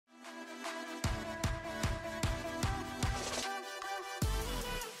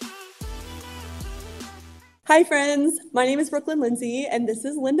Hi, friends. My name is Brooklyn Lindsay, and this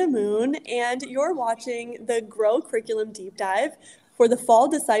is Linda Moon, and you're watching the Grow Curriculum Deep Dive for the Fall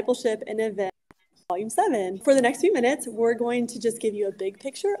Discipleship and Event Volume 7. For the next few minutes, we're going to just give you a big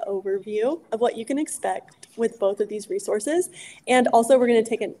picture overview of what you can expect with both of these resources. And also, we're going to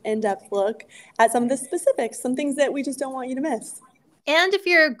take an in-depth look at some of the specifics, some things that we just don't want you to miss. And if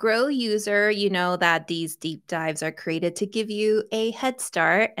you're a Grow user, you know that these deep dives are created to give you a head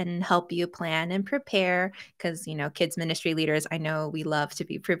start and help you plan and prepare. Because, kids ministry leaders, I know we love to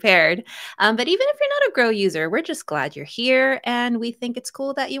be prepared. But even if you're not a Grow user, we're just glad you're here. And we think it's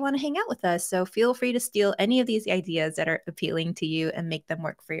cool that you want to hang out with us. So feel free to steal any of these ideas that are appealing to you and make them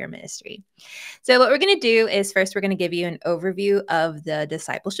work for your ministry. So, what we're going to do is first, we're going to give you an overview of the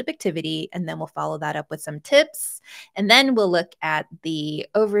discipleship activity, and then we'll follow that up with some tips. And then we'll look at the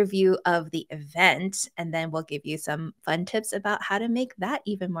overview of the event, and then we'll give you some fun tips about how to make that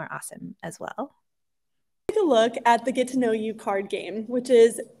even more awesome as well. Take a look at the Get to Know You card game, which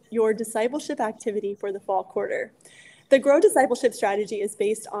is your discipleship activity for the fall quarter. The Grow Discipleship strategy is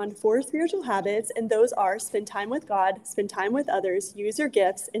based on 4 spiritual habits, and those are spend time with God, spend time with others, use your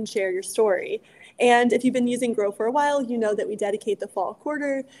gifts, and share your story. And if you've been using Grow for a while, you know that we dedicate the fall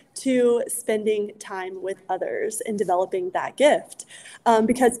quarter to spending time with others and developing that gift.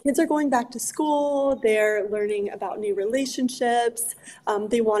 Because kids are going back to school, they're learning about new relationships,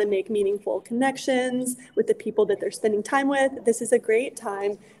 they want to make meaningful connections with the people that they're spending time with. This is a great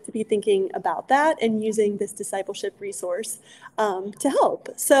time to be thinking about that and using this discipleship resource to help.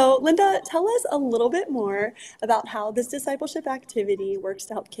 So, Linda, tell us a little bit more about how this discipleship activity works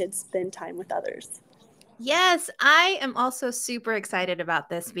to help kids spend time with others. Yes, I am also super excited about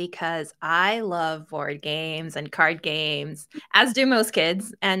this because I love board games and card games, as do most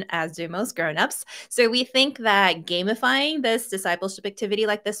kids and as do most grown-ups. So we think that gamifying this discipleship activity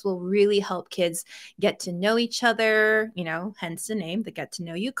like this will really help kids get to know each other, hence the name, the Get to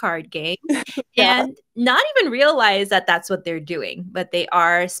Know You card game, Yeah. and not even realize that that's what they're doing, but they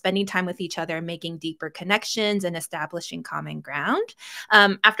are spending time with each other, making deeper connections and establishing common ground.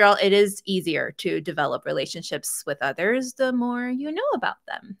 After all, it is easier to develop relationships with others the more you know about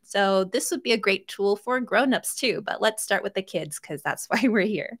them. So this would be a great tool for grown-ups too, but let's start with the kids because that's why we're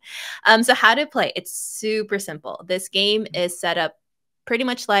here. So how to play? It's super simple. This game is set up pretty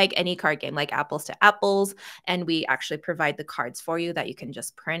much like any card game, like apples to apples. And we actually provide the cards for you that you can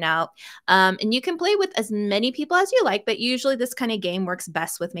just print out. And you can play with as many people as you like, but usually this kind of game works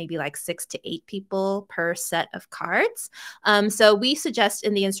best with maybe like 6 to 8 people per set of cards. So we suggest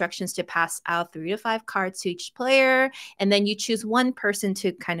in the instructions to pass out 3 to 5 cards to each player, and then you choose one person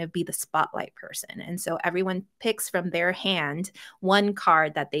to kind of be the spotlight person. And so everyone picks from their hand one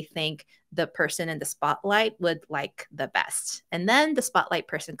card that they think the person in the spotlight would like the best. And then the spotlight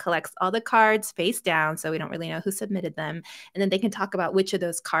person collects all the cards face down, so we don't really know who submitted them. And then they can talk about which of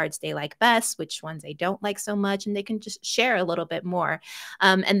those cards they like best, which ones they don't like so much, and they can just share a little bit more.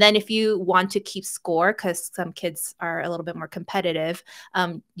 And then if you want to keep score, because some kids are a little bit more competitive,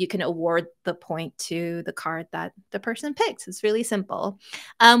 you can award the point to the card that the person picks. It's really simple.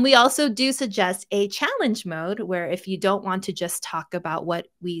 We also do suggest a challenge mode where if you don't want to just talk about what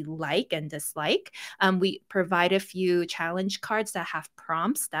we like and dislike, we provide a few challenge cards that have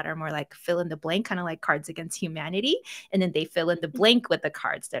prompts that are more like fill in the blank, kind of like Cards Against Humanity. And then they fill in the blank with the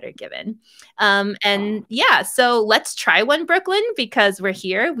cards that are given. And yeah, so let's try one, Brooklyn, because we're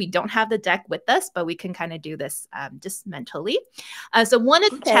here. We don't have the deck with us, but we can kind of do this just mentally. So one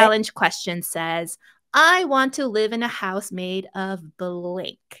of the Okay. challenge questions says, I want to live in a house made of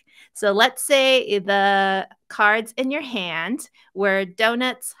blank. So let's say the cards in your hand were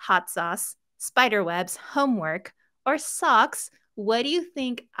donuts, hot sauce, spider webs, homework, or socks. What do you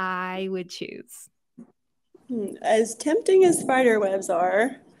think I would choose? As tempting as spider webs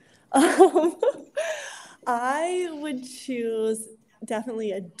are, um, I would choose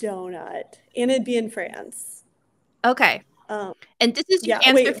definitely a donut, and it'd be in France. Okay. Um, And this is your yeah,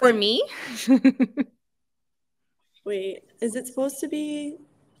 answer wait, for but me? wait, is it supposed to be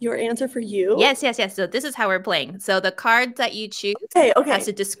your answer for you? Yes, yes, yes. So this is how we're playing. So the card that you choose Okay, has okay.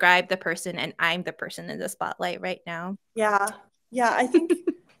 to describe the person, and I'm the person in the spotlight right now. Yeah. Yeah, I think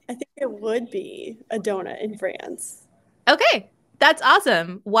it would be a donut in France. Okay, that's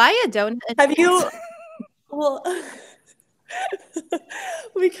awesome. Why a donut in Have France? you, well,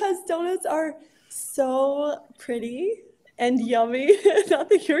 because donuts are so pretty and yummy. Not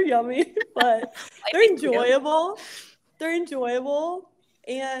that you're yummy, but Why, they're thank you. enjoyable. They're enjoyable.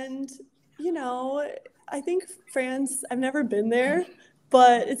 And, you know, I think France, I've never been there,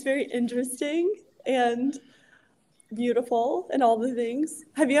 but it's very interesting. And beautiful and all the things.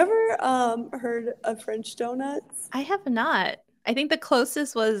 Have you ever heard of French donuts? I have not. I think the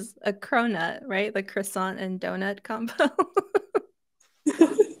closest was a cronut, right? The croissant and donut combo.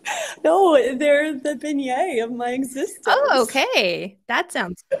 No, they're the beignet of my Oh, existence. okay. That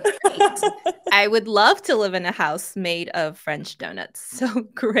sounds great. I would love to live in a house made of French donuts. So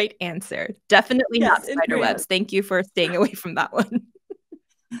great answer. Definitely Yes, not in spider France. webs. Thank you for staying away from that one.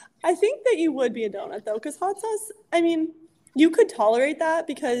 I think that you would be a donut though, because hot sauce, I mean, you could tolerate that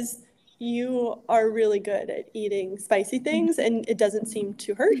because you are really good at eating spicy things and it doesn't seem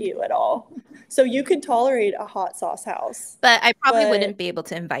to hurt you at all. So you could tolerate a hot sauce house. But I probably But wouldn't be able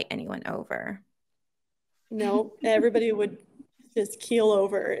to invite anyone over. no, everybody would just keel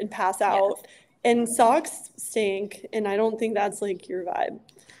over and pass Yes. out. And socks stink, and I don't think that's like your vibe.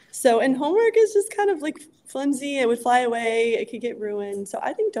 So, and homework is just kind of like flimsy. It would fly away, it could get ruined. So,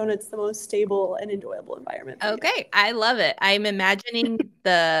 I think donut's the most stable and enjoyable environment for you. Okay, I love it. I'm imagining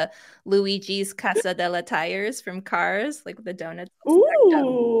the Luigi's Casa della Tires from Cars, like with the donuts all stacked up. Just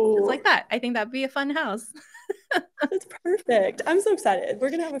Ooh, like that. I think that'd be a fun house. that's perfect. I'm so excited.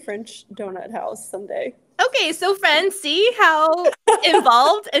 We're gonna have a French donut house someday. Okay, so friends, see how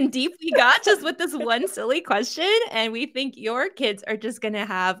involved and deep we got just with this one silly question? And we think your kids are just going to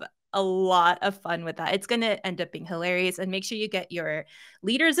have a lot of fun with that. It's going to end up being hilarious. And make sure you get your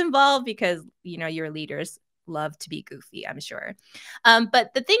leaders involved because, your leaders love to be goofy, I'm sure.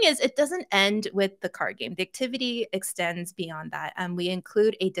 But the thing is, it doesn't end with the card game. The activity extends beyond that. We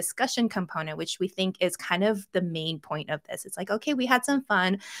include a discussion component, which we think is kind of the main point of this. It's like, okay, we had some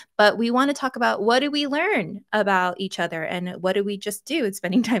fun, but we want to talk about what did we learn about each other and what did we just do in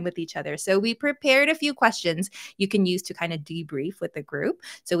spending time with each other. So we prepared a few questions you can use to kind of debrief with the group.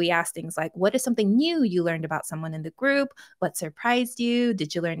 So we asked things like, what is something new you learned about someone in the group? What surprised you?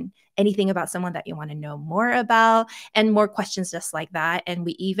 Did you learn anything about someone that you want to know more about? And more questions just like that. And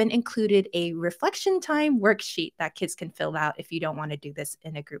we even included a reflection time worksheet that kids can fill out if you don't want to do this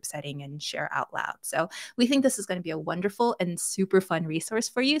in a group setting and share out loud. So we think this is going to be a wonderful and super fun resource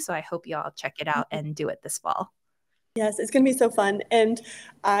for you. So I hope you all check it out and do it this fall. Yes, it's going to be so fun. And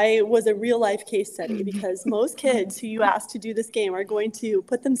I was a real life case study because most kids who you ask to do this game are going to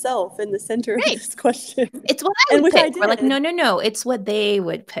put themselves in the center of Great. this question, It's what I and would which pick. I We're like, no, did. no, no. It's what they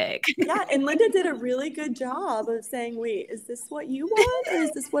would pick. Yeah, and Linda did a really good job of saying, wait, is this what you want or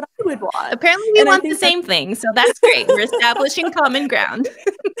is this what I would want? Apparently, we And I want the think that's same thing. So that's great. We're establishing common ground.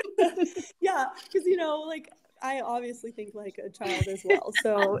 yeah, because like I obviously think like a child as well.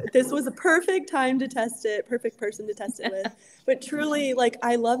 So this was a perfect time to test it, perfect person to test it with. But truly, like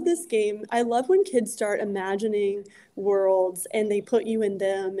I love this game. I love when kids start imagining worlds and they put you in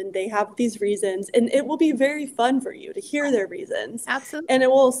them and they have these reasons and it will be very fun for you to hear their reasons. Absolutely. And it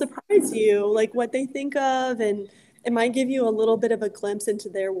will surprise you like what they think of and it might give you a little bit of a glimpse into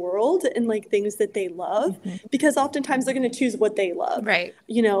their world and like things that they love Mhm. because oftentimes they're going to choose what they love. Right.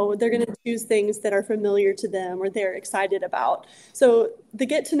 They're going to choose things that are familiar to them or they're excited about. So the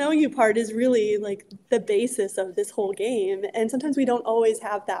get to know you part is really like the basis of this whole game. And sometimes we don't always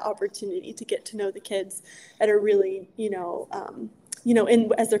have that opportunity to get to know the kids at a really,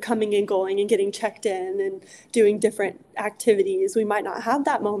 as they're coming and going and getting checked in and doing different activities, we might not have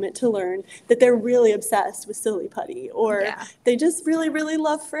that moment to learn that they're really obsessed with silly putty or Yeah. they just really, really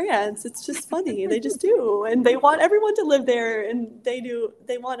love France. It's just funny. They just do. And they want everyone to live there and they do.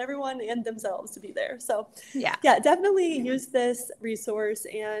 They want everyone and themselves to be there. So, Yeah. yeah, definitely use this resource.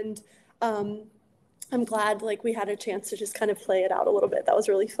 And I'm glad like we had a chance to just kind of play it out a little bit. That was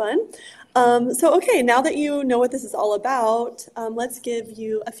really fun. So, okay, now that you know what this is all about, let's give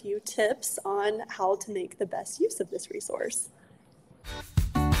you a few tips on how to make the best use of this resource.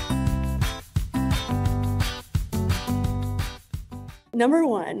 Number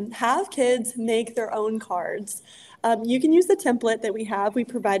one, have kids make their own cards. You can use the template that we have. We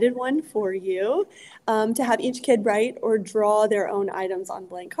provided one for you to have each kid write or draw their own items on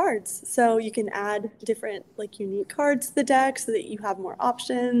blank cards. So you can add different like unique cards to the deck so that you have more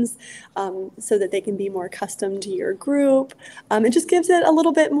options, so that they can be more custom to your group. It just gives it a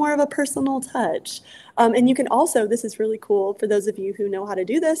little bit more of a personal touch. And you can also, this is really cool for those of you who know how to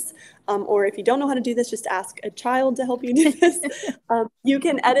do this, or if you don't know how to do this, just ask a child to help you do this. You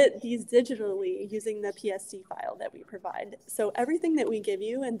can edit these digitally using the PSD file that we provide. So everything that we give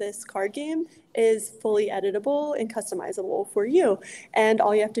you in this card game is fully editable and customizable for you. And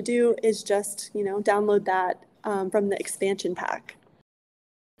all you have to do is just, download that from the expansion pack.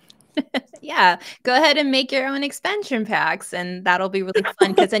 Yeah, go ahead and make your own expansion packs, and that'll be really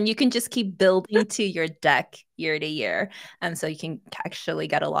fun because then you can just keep building to your deck year to year. So you can actually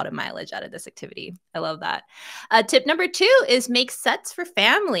get a lot of mileage out of this activity. I love that. Tip number 2 is make sets for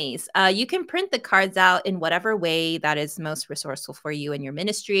families. You can print the cards out in whatever way that is most resourceful for you and your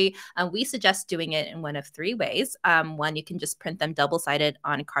ministry. We suggest doing it in one of 3 ways. One, you can just print them double-sided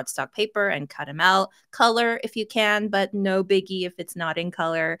on cardstock paper and cut them out. Color if you can, but no biggie if it's not in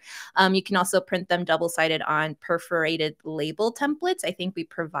color. You can also print them double-sided on perforated label templates. I think we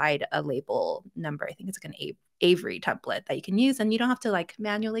provide a label number. I think it's like an Avery template that you can use, and you don't have to like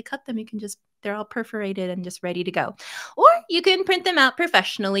manually cut them. You can just, they're all perforated and just ready to go. Or you can print them out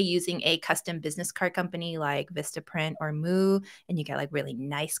professionally using a custom business card company like Vistaprint or Moo, and you get like really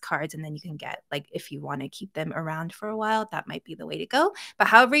nice cards. And then you can get, like, if you want to keep them around for a while, that might be the way to go. But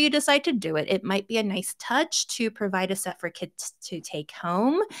however you decide to do it, it might be a nice touch to provide a set for kids to take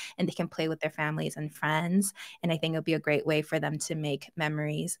home, and they can play with their families and friends. And I think it'll be a great way for them to make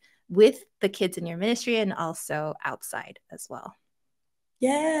memories with the kids in your ministry and also outside as well.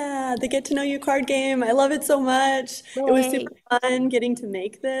 Yeah, the Get to Know You card game. I love it so much. It was Yay. super fun getting to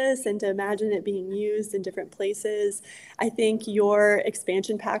make this and to imagine it being used in different places. I think your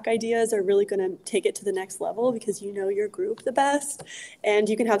expansion pack ideas are really going to take it to the next level because you know your group the best, and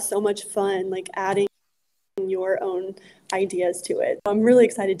you can have so much fun like adding your own ideas to it. I'm really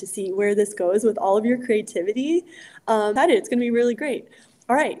excited to see where this goes with all of your creativity. It's going to be really great.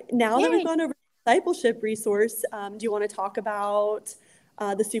 All right, now that we've Yay. gone over the discipleship resource, do you want to talk about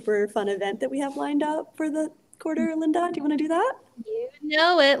the super fun event that we have lined up for the quarter, Linda? Do you want to do that? You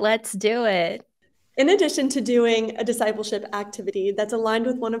know it. Let's do it. In addition to doing a discipleship activity that's aligned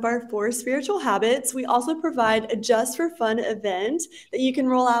with one of our 4 spiritual habits, we also provide a just for fun event that you can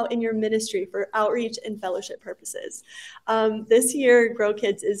roll out in your ministry for outreach and fellowship purposes. This year, Grow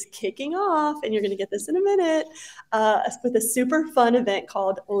Kids is kicking off, and you're going to get this in a minute, with a super fun event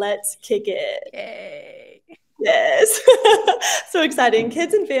called Let's Kick It. Yay. Yes. So exciting.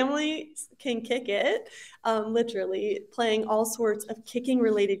 Kids and families can kick it, literally playing all sorts of kicking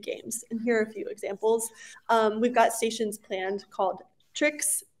related games. And here are a few examples. We've got stations planned called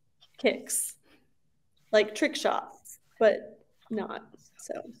Tricks, Kicks, like trick shots, but not.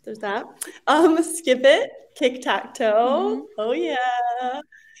 So there's that. Skip It, Kick-Tac-Toe. Oh yeah.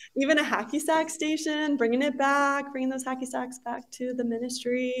 Even a hacky sack station, bringing it back, bringing those hacky sacks back to the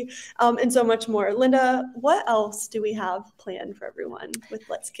ministry, and so much more. Linda, what else do we have planned for everyone with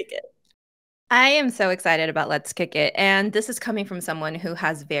Let's Kick It? I am so excited about Let's Kick It. And this is coming from someone who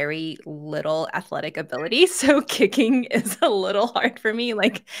has very little athletic ability. So kicking is a little hard for me.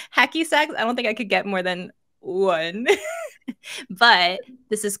 Like hacky sacks, I don't think I could get more than one. But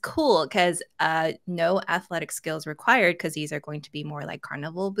this is cool because no athletic skills required, because these are going to be more like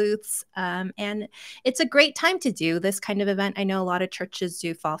carnival booths. And it's a great time to do this kind of event. I know a lot of churches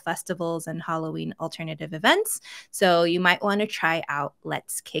do fall festivals and Halloween alternative events. So you might want to try out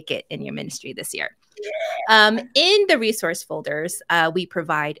Let's Kick It in your ministry this year. In the resource folders, we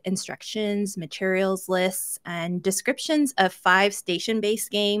provide instructions, materials lists, and descriptions of 5 station-based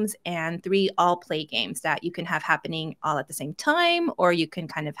games and 3 all-play games that you can have happening all at the same time, or you can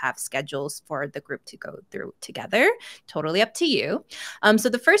kind of have schedules for the group to go through together. Totally up to you. So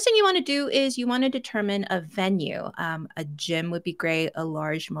the first thing you want to do is you want to determine a venue. A gym would be great, a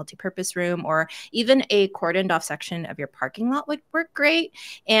large multi-purpose room, or even a cordoned off section of your parking lot would work great.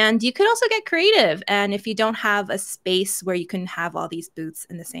 And you could also get creative. And if you don't have a space where you can have all these booths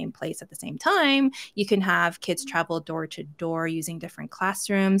in the same place at the same time, you can have kids travel door to door using different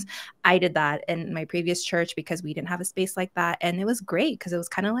classrooms. I did that in my previous church because we didn't have a space like that. And it was great because it was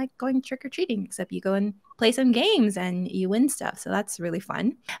kind of like going trick-or-treating, except you go and play some games and you win stuff. So that's really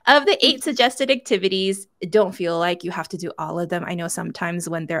fun. Of the 8 suggested activities, don't feel like you have to do all of them. I know sometimes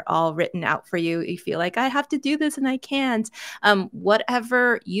when they're all written out for you, you feel like I have to do this and I can't.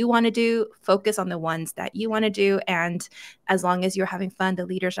 Whatever you want to do, focus on the ones that you want to do. And as long as you're having fun, the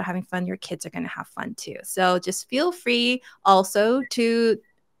leaders are having fun, your kids are going to have fun too. So just feel free also to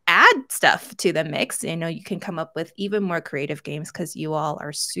add stuff to the mix. You know, you can come up with even more creative games because you all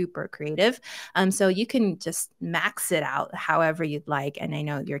are super creative. So you can just max it out however you'd like. And I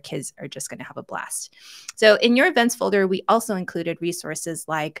know your kids are just going to have a blast. So in your events folder, we also included resources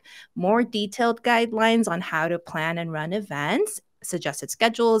like more detailed guidelines on how to plan and run events, suggested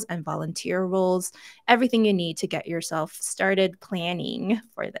schedules and volunteer roles, everything you need to get yourself started planning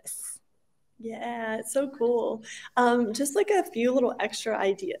for this. Yeah, it's so cool. Just like a few little extra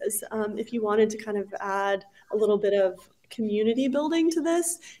ideas. If you wanted to kind of add a little bit of community building to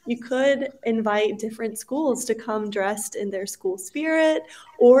this, you could invite different schools to come dressed in their school spirit,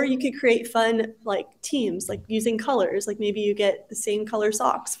 or you could create fun like teams, like using colors. Like maybe you get the same color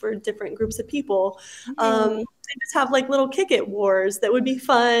socks for different groups of people. And just have like little kick it wars that would be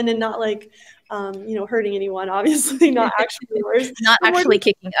fun and not like, hurting anyone, obviously, not actual wars. Not actually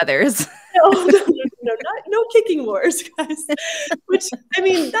kicking others. No kicking wars, guys. Which, I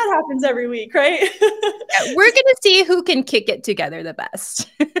mean, that happens every week, right? Yeah, we're going to see who can kick it together the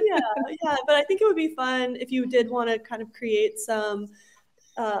best. Yeah, but I think it would be fun if you did want to kind of create some,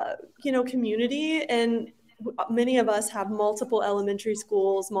 community. And many of us have multiple elementary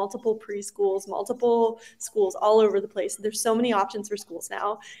schools, multiple preschools, multiple schools all over the place. There's so many options for schools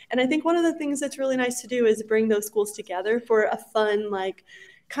now. And I think one of the things that's really nice to do is bring those schools together for a fun, like,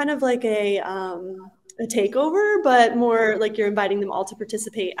 kind of like a takeover, but more like you're inviting them all to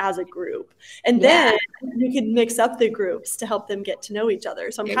participate as a group. And then you can mix up the groups to help them get to know each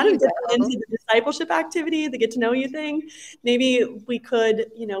other. So I'm kind of dipping into the discipleship activity, the get to know you thing. Maybe we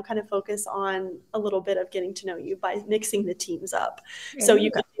could, kind of focus on a little bit of getting to know you by mixing the teams up. So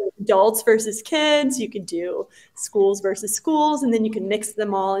you could do adults versus kids, you could do schools versus schools, and then you can mix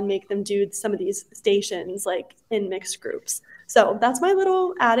them all and make them do some of these stations like in mixed groups. So that's my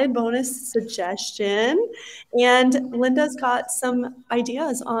little added bonus suggestion. And Linda's got some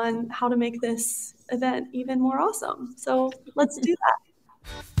ideas on how to make this event even more awesome. So let's do that.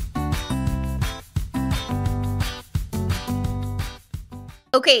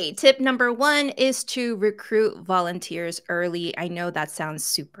 Okay, tip number 1 is to recruit volunteers early. I know that sounds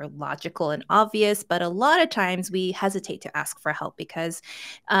super logical and obvious, but a lot of times we hesitate to ask for help because,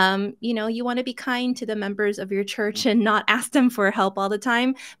 you want to be kind to the members of your church and not ask them for help all the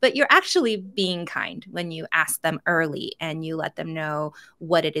time. But you're actually being kind when you ask them early and you let them know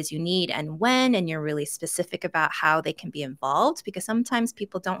what it is you need and when, and you're really specific about how they can be involved, because sometimes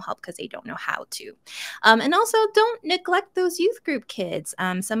people don't help because they don't know how to. And also, don't neglect those youth group kids.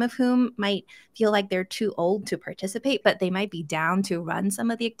 Some of whom might feel like they're too old to participate, but they might be down to run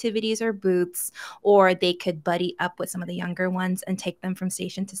some of the activities or booths, or they could buddy up with some of the younger ones and take them from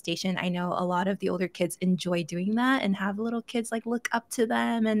station to station. I know a lot of the older kids enjoy doing that and have little kids like look up to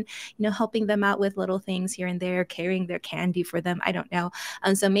them and, helping them out with little things here and there, carrying their candy for them. I don't know.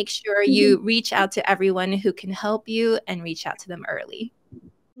 So make sure you reach out to everyone who can help you and reach out to them early.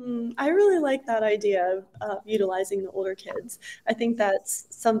 I really like that idea of utilizing the older kids. I think that's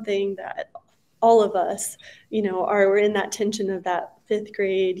something that all of us, we're in that tension of that 5th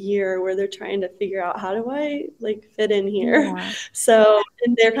grade year where they're trying to figure out, how do I fit in here? Yeah. So,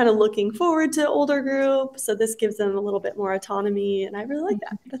 and they're kind of looking forward to older group. So this gives them a little bit more autonomy. And I really like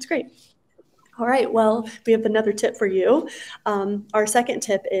that. That's great. All right, well, we have another tip for you. Our second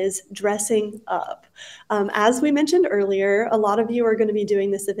tip is dressing up. As we mentioned earlier, a lot of you are going to be doing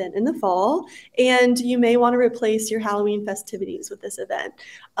this event in the fall, and you may want to replace your Halloween festivities with this event.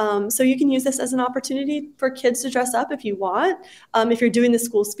 So you can use this as an opportunity for kids to dress up if you want. If you're doing the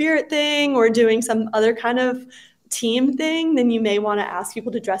school spirit thing or doing some other kind of team thing, then you may want to ask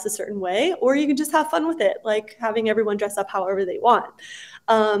people to dress a certain way, or you can just have fun with it, like having everyone dress up however they want.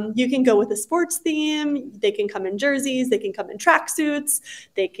 You can go with a sports theme. They can come in jerseys. They can come in tracksuits.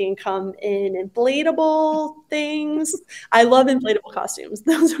 They can come in inflatable things. I love inflatable costumes.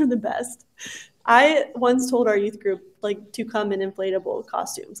 Those are the best. I once told our youth group to come in inflatable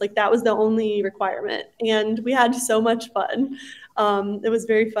costumes. That was the only requirement. And we had so much fun. It was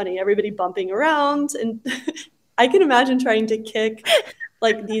very funny. Everybody bumping around. And I can imagine trying to kick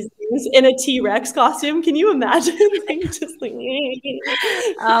these things in a T-Rex costume. Can you imagine?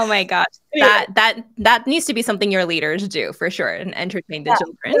 Oh my gosh. Anyway. That needs to be something your leaders do for sure, and entertain the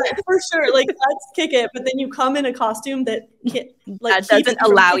children. Yeah, for sure. Let's kick it. But then you come in a costume that doesn't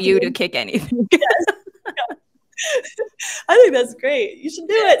allow you to kick anything. Yes. Yeah. I think that's great. You should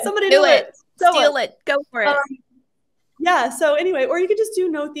do it. Somebody do it. Steal it. Go for it. Yeah. So anyway, or you could just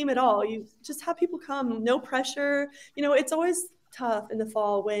do no theme at all. You just have people come, no pressure. It's always tough in the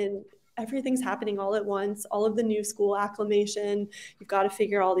fall when everything's happening all at once, all of the new school acclimation. You've got to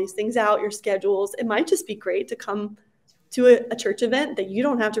figure all these things out, your schedules. It might just be great to come to a church event that you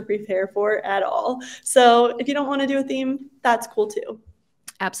don't have to prepare for at all. So if you don't want to do a theme, that's cool too.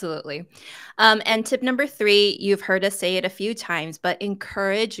 Absolutely. And tip number 3, you've heard us say it a few times, but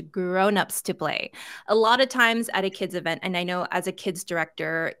encourage grown-ups to play. A lot of times at a kids event, and I know as a kids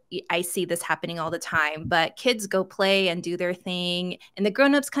director, I see this happening all the time, but kids go play and do their thing, and the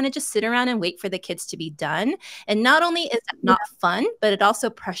grown-ups kind of just sit around and wait for the kids to be done. And not only is that Yeah. not fun, but it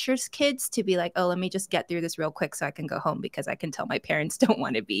also pressures kids to be like, oh, let me just get through this real quick so I can go home because I can tell my parents don't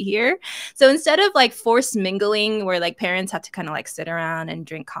want to be here. So instead of like forced mingling where like parents have to kind of like sit around and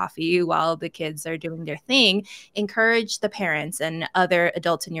drink coffee while the kids are doing their thing, encourage the parents and other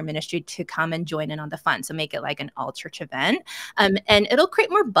adults in your ministry to come and join in on the fun. So make it like an all church event. And it'll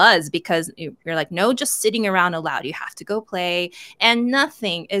create more buzz because you're like, no, just sitting around allowed. You have to go play. And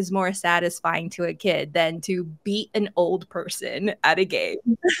nothing is more satisfying to a kid than to beat an old person at a game.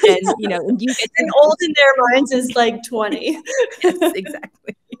 And, you know, and you get And to old in their minds is like 20. yes,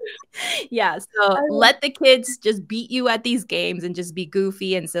 exactly. Yeah, so I let the kids just beat you at these games and just be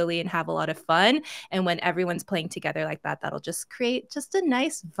goofy and silly and have a lot of fun. And when everyone's playing together like that, that'll just create just a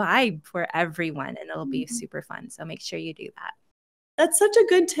nice vibe for everyone and it'll be super fun. So make sure you do that. That's such a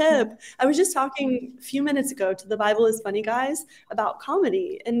good tip. I was just talking a few minutes ago to the Bible is Funny guys about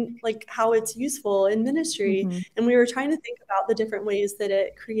comedy and like how it's useful in ministry. Mhm, And we were trying to think about the different ways that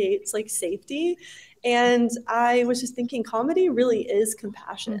it creates like safety. And I was just thinking comedy really is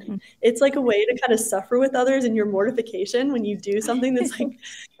compassion. mhm. It's like a way to kind of suffer with others in your mortification when you do something that's like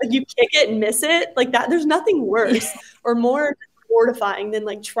you kick it and miss it. Like that, there's nothing Yeah, worse or more mortifying than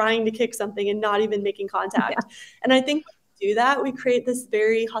like trying to kick something and not even making yeah, contact. And I think do that, we create this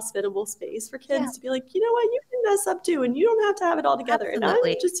very hospitable space for yeah, kids to be like, you know what, you can mess up too, and you don't have to have it all together. And I'm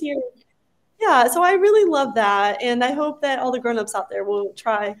absolutely. just here. Yeah, so I really love that. And I hope that all the grown-ups out there will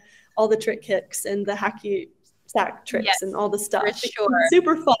try all the trick kicks and the hacky sack tricks and Yes, all the for stuff. sure. It's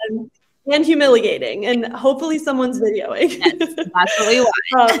super fun and humiliating. And hopefully someone's videoing. Yes, that's what we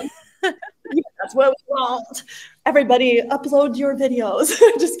want. um, yeah, that's what we want. Everybody upload your videos.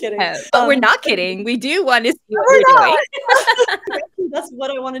 Just kidding. But we're not kidding. We do want to see what We're you're doing. not. That's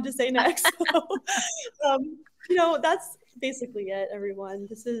what I wanted to say next. So, that's basically it, everyone.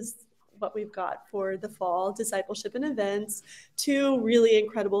 This is what we've got for the fall discipleship and events. 2 really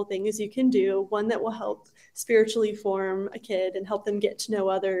incredible things you can do. One that will help spiritually form a kid and help them get to know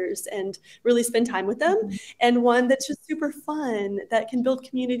others and really spend time with them. Mhm. And one that's just super fun that can build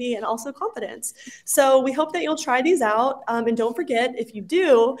community and also confidence. So we hope that you'll try these out. And don't forget, if you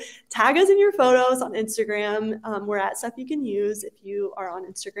do, tag us in your photos on Instagram. We're at Stuff You Can Use if you are on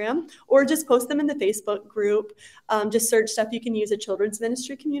Instagram, or just post them in the Facebook group. Just search Stuff You Can Use, a children's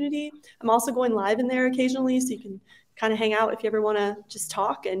ministry community. I'm also going live in there occasionally, so you can kind of hang out if you ever want to just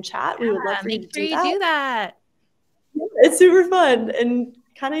talk and chat. We would love for you Make to sure do you that. do that. It's super fun and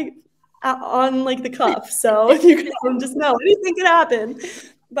kind of on like the cuff. So if you come, just know anything could happen.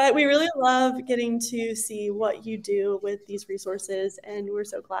 But we really love getting to see what you do with these resources. And we're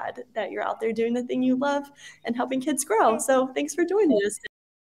so glad that you're out there doing the thing you love and helping kids grow. So thanks for joining us.